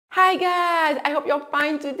Hi guys, I hope you're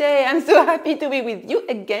fine today. I'm so happy to be with you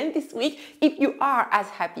again this week. If you are as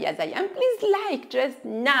happy as I am, please like just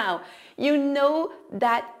now. You know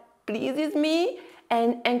that pleases me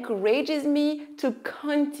and encourages me to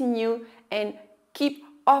continue and keep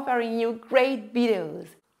offering you great videos.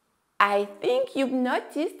 I think you've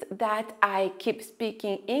noticed that I keep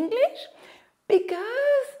speaking English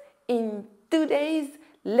because in today's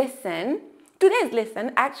lesson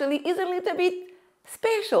actually is a little bit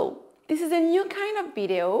special. This is a new kind of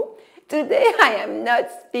video. Today I am not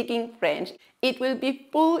speaking French. It will be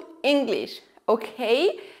full English,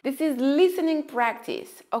 okay? This is listening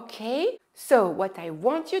practice, okay? So what I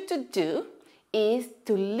want you to do is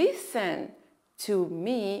to listen to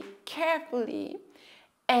me carefully,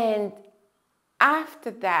 and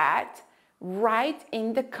after that, write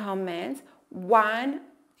in the comments 1,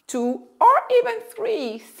 2, or even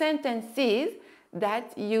 3 sentences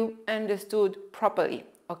that you understood properly,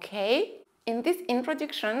 okay? In this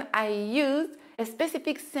introduction, I used a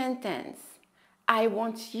specific sentence. I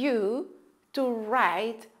want you to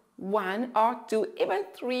write 1 or 2, even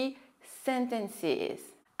 3 sentences.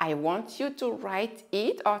 I want you to write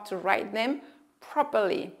it or to write them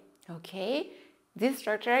properly, okay? This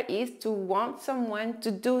structure is to want someone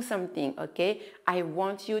to do something, okay? I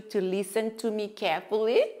want you to listen to me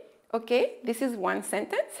carefully, okay? This is 1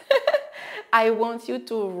 sentence. I want you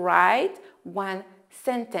to write 1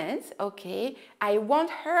 sentence, okay? I want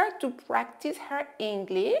her to practice her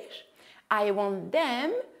English. I want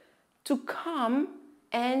them to come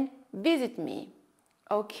and visit me,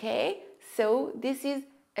 okay? So this is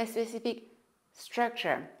a specific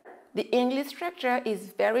structure. The English structure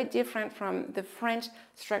is very different from the French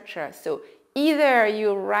structure. So either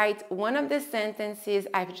you write one of the sentences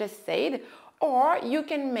I've just said, or you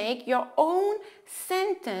can make your own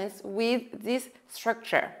sentence with this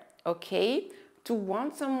structure, okay? To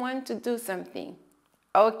want someone to do something.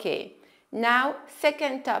 Okay, now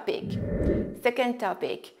second topic.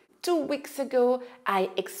 2 weeks ago,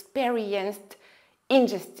 I experienced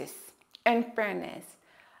injustice, unfairness.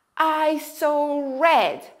 I saw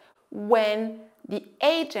red when the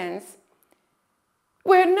agents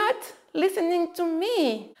were not listening to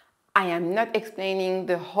me. I am not explaining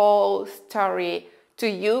the whole story to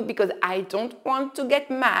you because I don't want to get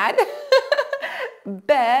mad,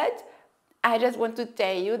 but I just want to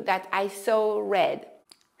tell you that I saw red.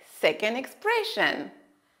 Second expression,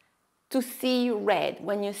 to see red.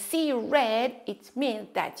 When you see red, it means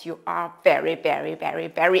that you are very, very, very,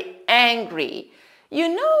 very angry.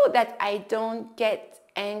 You know that I don't get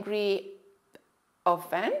angry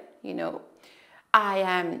often, you know. I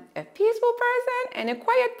am a peaceful person and a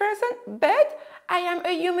quiet person, but I am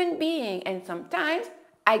a human being, and sometimes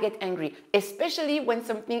I get angry, especially when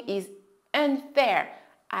something is unfair.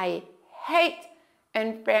 I hate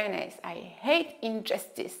unfairness. I hate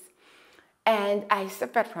injustice, and I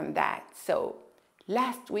suffered from that. So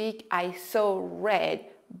last week I saw red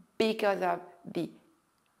because of the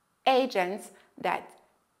agents that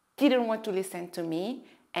didn't want to listen to me,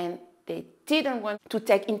 and they didn't want to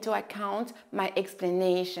take into account my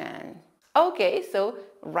explanation. Okay, so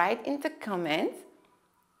write in the comments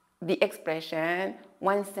the expression,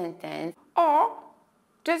 1 sentence, or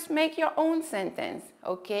just make your own sentence,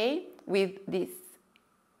 okay, with this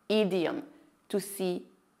idiom, to see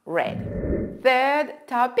red. Third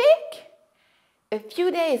topic, a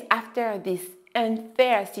few days after this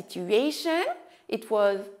unfair situation, it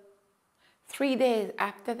was 3 days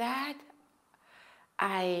after that,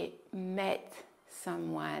 I met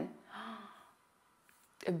someone,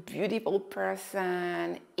 a beautiful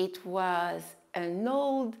person. It was an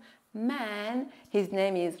old man. His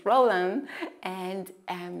name is Roland, and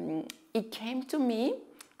he came to me.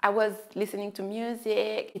 I was listening to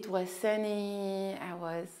music. It was sunny. I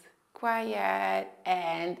was quiet,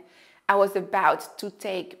 and I was about to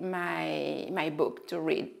take my book to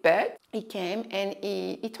read, but he came and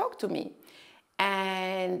he talked to me.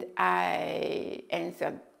 And I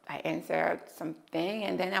answered something,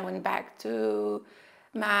 and then I went back to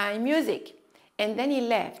my music. And then he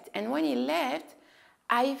left. And when he left,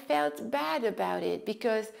 I felt bad about it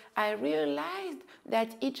because I realized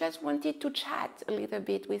that he just wanted to chat a little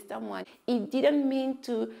bit with someone. He didn't mean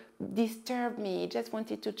to disturb me. He just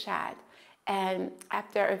wanted to chat. And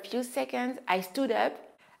after a few seconds, I stood up.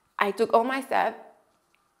 I took all my stuff.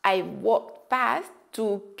 I walked fast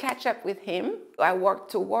to catch up with him. I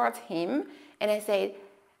walked towards him and I said,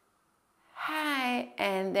 hi,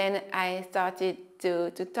 and then I started to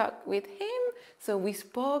talk with him. So we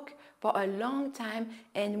spoke for a long time,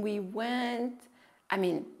 and we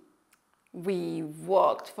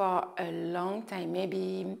walked for a long time,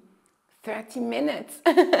 maybe 30 minutes.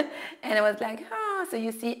 And I was like, oh, so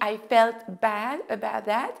you see, I felt bad about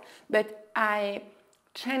that, but I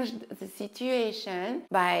changed the situation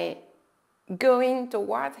by going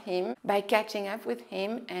towards him, by catching up with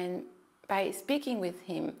him, and by speaking with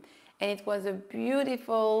him. And it was a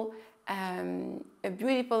beautiful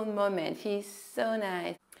moment. He's so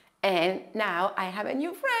nice. And now I have a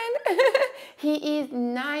new friend. He is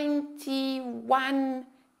 91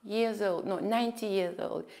 years old. No, 90 years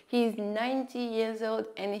old. He's 90 years old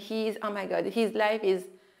and he's, oh my God, his life is,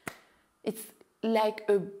 it's like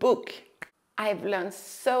a book. I've learned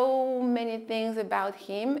so many things about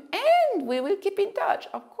him and we will keep in touch,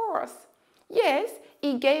 of course. Yes,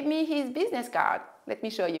 he gave me his business card. Let me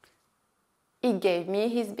show you. He gave me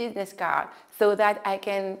his business card so that I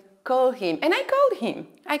can call him. And I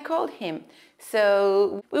called him.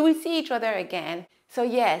 So we will see each other again. So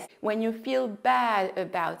yes, when you feel bad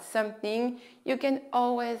about something, you can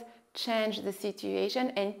always change the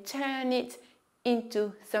situation and turn it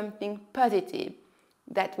into something positive.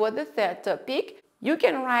 That was the third topic. You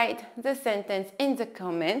can write the sentence in the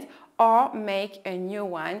comments or make a new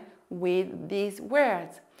one with these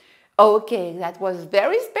words. Okay, that was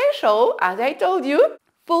very special, as I told you,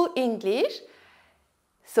 full English.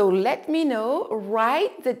 So let me know,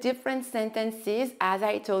 write the different sentences as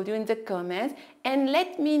I told you in the comments, and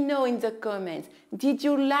let me know in the comments, did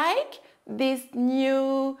you like this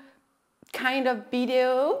new kind of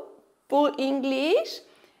video, full English?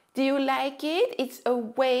 Do you like it? It's a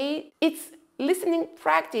way, it's listening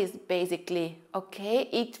practice basically, okay?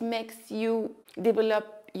 It makes you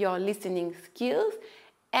develop your listening skills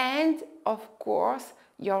and of course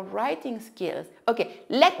your writing skills. Okay,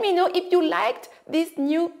 let me know if you liked this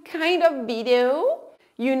new kind of video.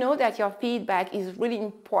 You know that your feedback is really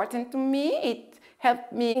important to me. It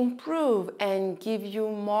helped me improve and give you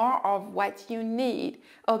more of what you need.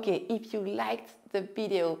 Okay, if you liked the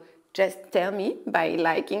video, just tell me by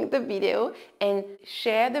liking the video and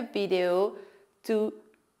share the video to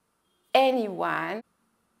anyone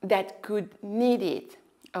that could need it.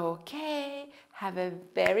 Okay, have a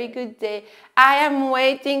very good day. I am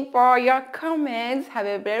waiting for your comments. Have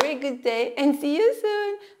a very good day and see you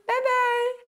soon. Bye-bye.